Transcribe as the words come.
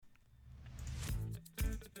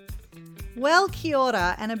Well, kia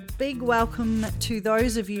ora, and a big welcome to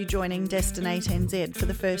those of you joining Destinate NZ for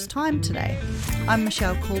the first time today. I'm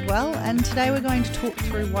Michelle Caldwell, and today we're going to talk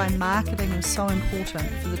through why marketing is so important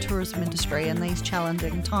for the tourism industry in these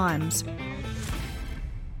challenging times.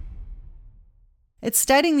 It's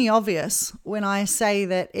stating the obvious when I say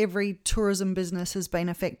that every tourism business has been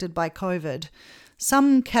affected by COVID,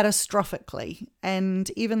 some catastrophically,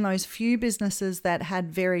 and even those few businesses that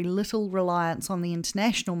had very little reliance on the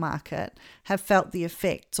international market have felt the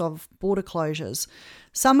effects of border closures,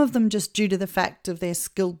 some of them just due to the fact of their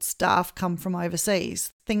skilled staff come from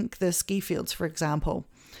overseas. Think the ski fields, for example.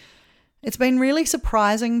 It's been really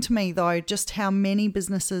surprising to me, though, just how many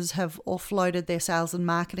businesses have offloaded their sales and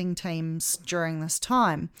marketing teams during this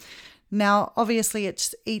time. Now, obviously,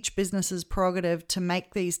 it's each business's prerogative to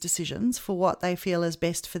make these decisions for what they feel is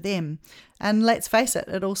best for them. And let's face it,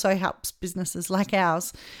 it also helps businesses like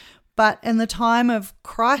ours. But in the time of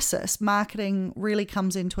crisis, marketing really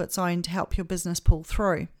comes into its own to help your business pull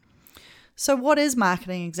through. So what is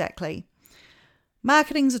marketing exactly?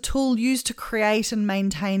 Marketing is a tool used to create and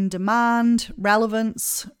maintain demand,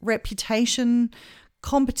 relevance, reputation,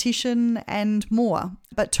 competition, and more.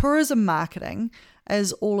 But tourism marketing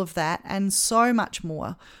is all of that and so much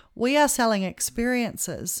more. We are selling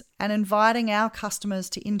experiences and inviting our customers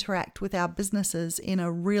to interact with our businesses in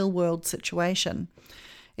a real-world situation.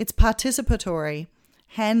 It's participatory,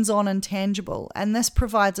 hands-on and tangible, and this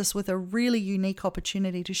provides us with a really unique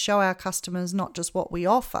opportunity to show our customers not just what we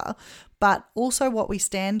offer, but also what we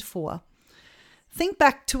stand for. Think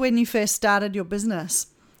back to when you first started your business.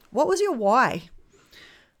 What was your why?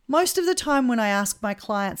 Most of the time when I ask my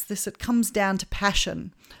clients this, it comes down to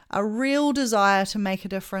passion, a real desire to make a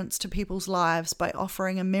difference to people's lives by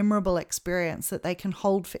offering a memorable experience that they can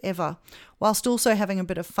hold forever, whilst also having a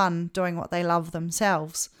bit of fun doing what they love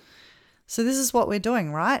themselves. So this is what we're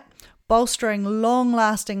doing, right? Bolstering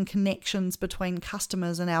long-lasting connections between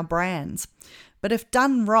customers and our brands. But if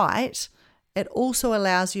done right, it also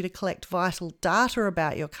allows you to collect vital data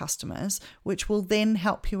about your customers, which will then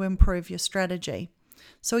help you improve your strategy.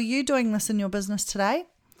 So are you doing this in your business today?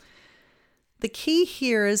 The key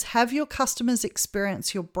here is have your customers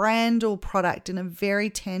experience your brand or product in a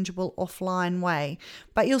very tangible offline way,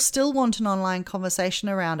 but you'll still want an online conversation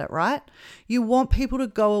around it, right? You want people to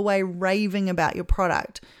go away raving about your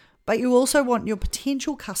product, but you also want your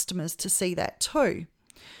potential customers to see that too.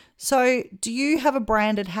 So do you have a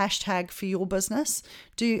branded hashtag for your business?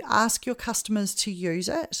 Do you ask your customers to use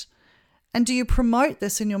it? And do you promote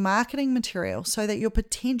this in your marketing material so that your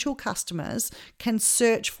potential customers can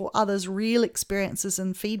search for others' real experiences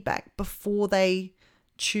and feedback before they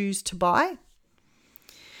choose to buy?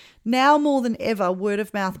 Now more than ever, word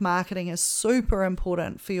of mouth marketing is super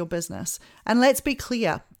important for your business. And let's be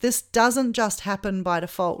clear, this doesn't just happen by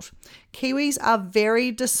default. Kiwis are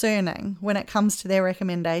very discerning when it comes to their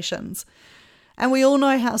recommendations. And we all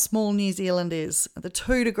know how small New Zealand is, the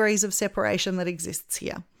 2 degrees of separation that exists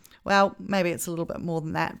here. Well, maybe it's a little bit more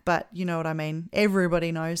than that, but you know what I mean.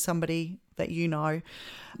 Everybody knows somebody that you know.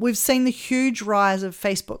 We've seen the huge rise of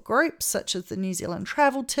Facebook groups such as the New Zealand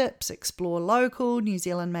Travel Tips, Explore Local, New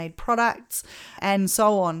Zealand Made Products, and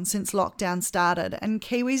so on since lockdown started. And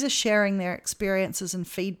Kiwis are sharing their experiences and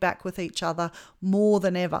feedback with each other more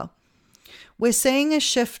than ever. We're seeing a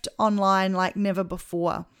shift online like never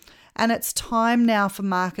before. And it's time now for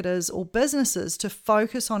marketers or businesses to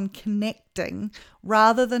focus on connecting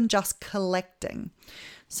rather than just collecting.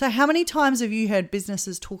 So how many times have you heard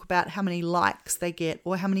businesses talk about how many likes they get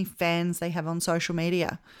or how many fans they have on social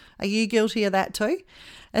media? Are you guilty of that too?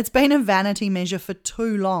 It's been a vanity measure for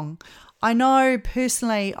too long. I know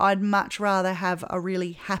personally I'd much rather have a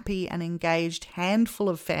really happy and engaged handful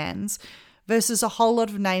of fans versus a whole lot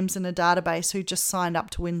of names in a database who just signed up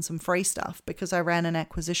to win some free stuff because I ran an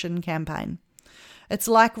acquisition campaign. It's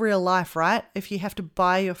like real life, right? If you have to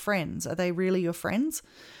buy your friends, are they really your friends?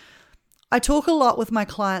 I talk a lot with my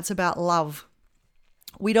clients about love.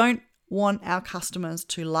 We don't want our customers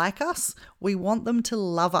to like us. We want them to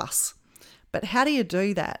love us. But how do you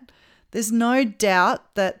do that? There's no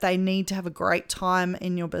doubt that they need to have a great time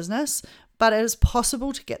in your business, but it is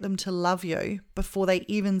possible to get them to love you before they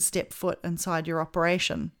even step foot inside your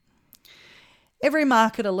operation. Every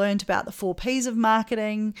marketer learned about the 4 Ps of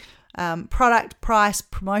marketing, product, price,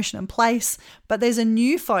 promotion, and place, but there's a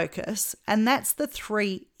new focus, and that's the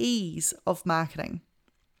 3 Es of marketing.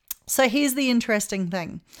 So here's the interesting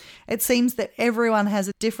thing. It seems that everyone has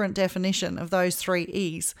a different definition of those 3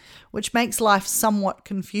 E's, which makes life somewhat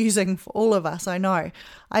confusing for all of us, I know.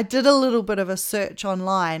 I did a little bit of a search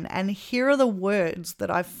online, and here are the words that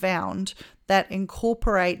I've found that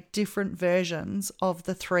incorporate different versions of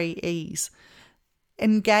the 3 E's.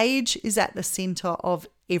 Engage is at the center of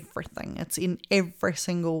everything. It's in every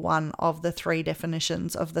single one of the 3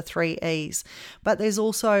 definitions of the 3 E's. But there's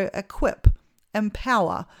also equip,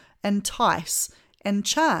 empower, entice,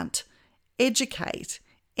 enchant, educate,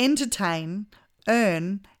 entertain,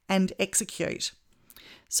 earn, and execute.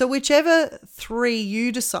 So whichever 3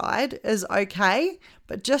 you decide is okay,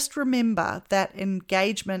 but just remember that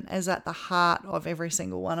engagement is at the heart of every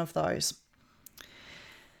single one of those.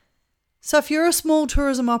 So if you're a small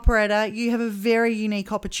tourism operator, you have a very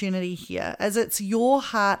unique opportunity here, as it's your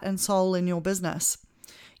heart and soul in your business.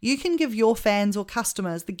 You can give your fans or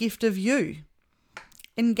customers the gift of you.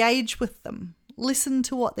 Engage with them. Listen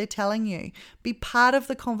to what they're telling you. Be part of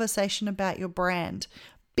the conversation about your brand.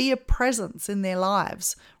 Be a presence in their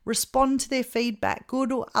lives. Respond to their feedback,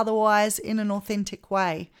 good or otherwise, in an authentic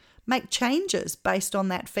way. Make changes based on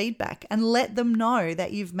that feedback and let them know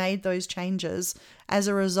that you've made those changes as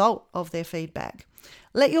a result of their feedback.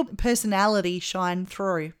 Let your personality shine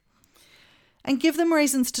through. And give them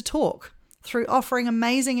reasons to talk through offering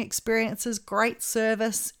amazing experiences, great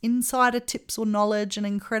service, insider tips or knowledge, and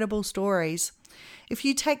incredible stories. If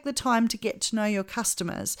you take the time to get to know your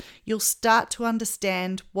customers, you'll start to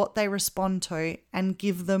understand what they respond to and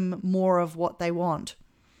give them more of what they want.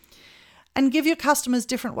 And give your customers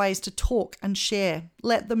different ways to talk and share.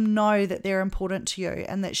 Let them know that they're important to you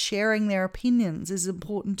and that sharing their opinions is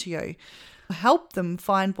important to you. Help them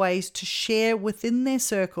find ways to share within their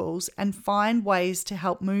circles and find ways to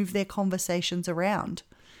help move their conversations around.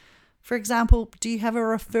 For example, do you have a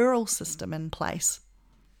referral system in place?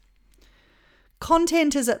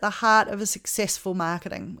 Content is at the heart of a successful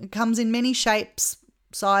marketing. It comes in many shapes,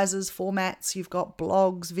 sizes, formats. You've got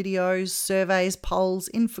blogs, videos, surveys, polls,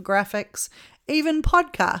 infographics, even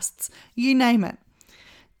podcasts, you name it.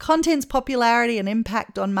 Content's popularity and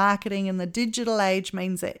impact on marketing in the digital age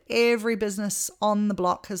means that every business on the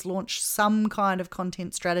block has launched some kind of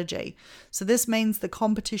content strategy. So this means the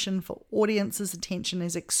competition for audiences' attention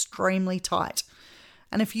is extremely tight.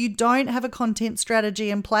 And if you don't have a content strategy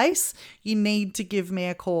in place, you need to give me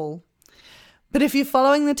a call. But if you're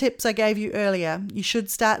following the tips I gave you earlier, you should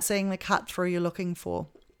start seeing the cut through you're looking for.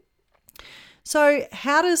 So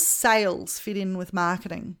how does sales fit in with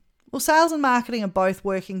marketing? Well, sales and marketing are both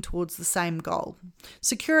working towards the same goal,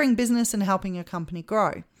 securing business and helping your company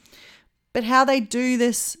grow. But how they do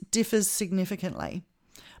this differs significantly.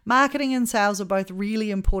 Marketing and sales are both really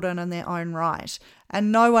important in their own right,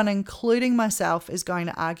 and no one, including myself, is going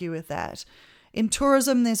to argue with that. In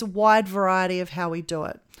tourism, there's a wide variety of how we do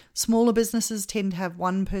it. Smaller businesses tend to have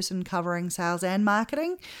one person covering sales and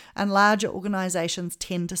marketing, and larger organisations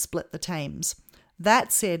tend to split the teams.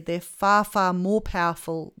 That said, they're far, far more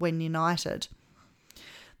powerful when united.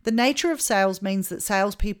 The nature of sales means that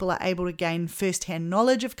salespeople are able to gain first-hand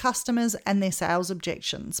knowledge of customers and their sales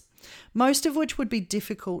objections, most of which would be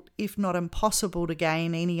difficult, if not impossible, to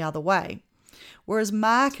gain any other way. Whereas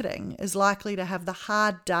marketing is likely to have the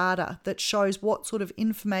hard data that shows what sort of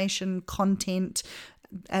information, content,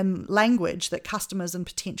 and language that customers and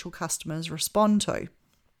potential customers respond to.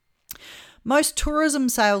 Most tourism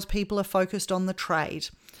salespeople are focused on the trade,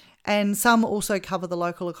 and some also cover the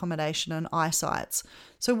local accommodation and eyesights.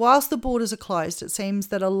 So whilst the borders are closed, it seems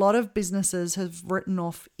that a lot of businesses have written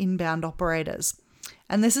off inbound operators.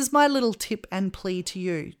 And this is my little tip and plea to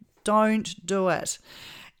you. Don't do it.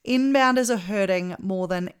 Inbounders are hurting more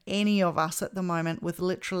than any of us at the moment with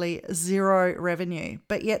literally zero revenue,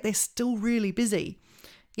 but yet they're still really busy.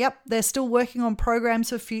 Yep, they're still working on programs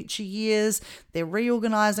for future years, they're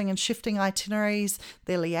reorganising and shifting itineraries,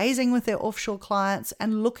 they're liaising with their offshore clients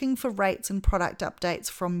and looking for rates and product updates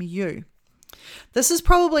from you. This is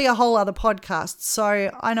probably a whole other podcast, so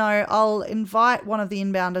I know I'll invite one of the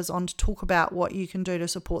inbounders on to talk about what you can do to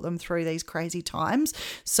support them through these crazy times,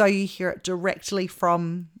 so you hear it directly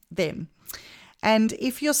from them. And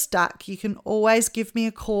if you're stuck, you can always give me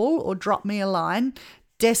a call or drop me a line.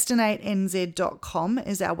 DestinateNZ.com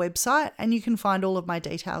is our website, and you can find all of my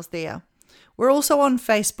details there. We're also on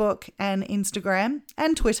Facebook and Instagram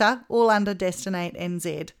and Twitter, all under Destinate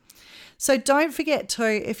NZ. So don't forget to,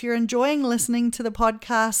 if you're enjoying listening to the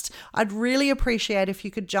podcast, I'd really appreciate if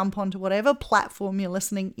you could jump onto whatever platform you're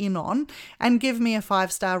listening in on and give me a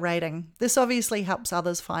 5-star rating. This obviously helps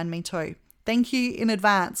others find me too. Thank you in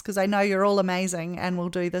advance, because I know you're all amazing and will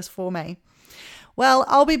do this for me. Well,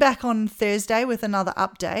 I'll be back on Thursday with another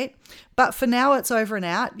update. But for now, it's over and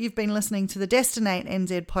out. You've been listening to the Destinate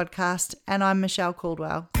NZ podcast, and I'm Michelle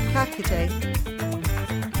Caldwell. Ka kite.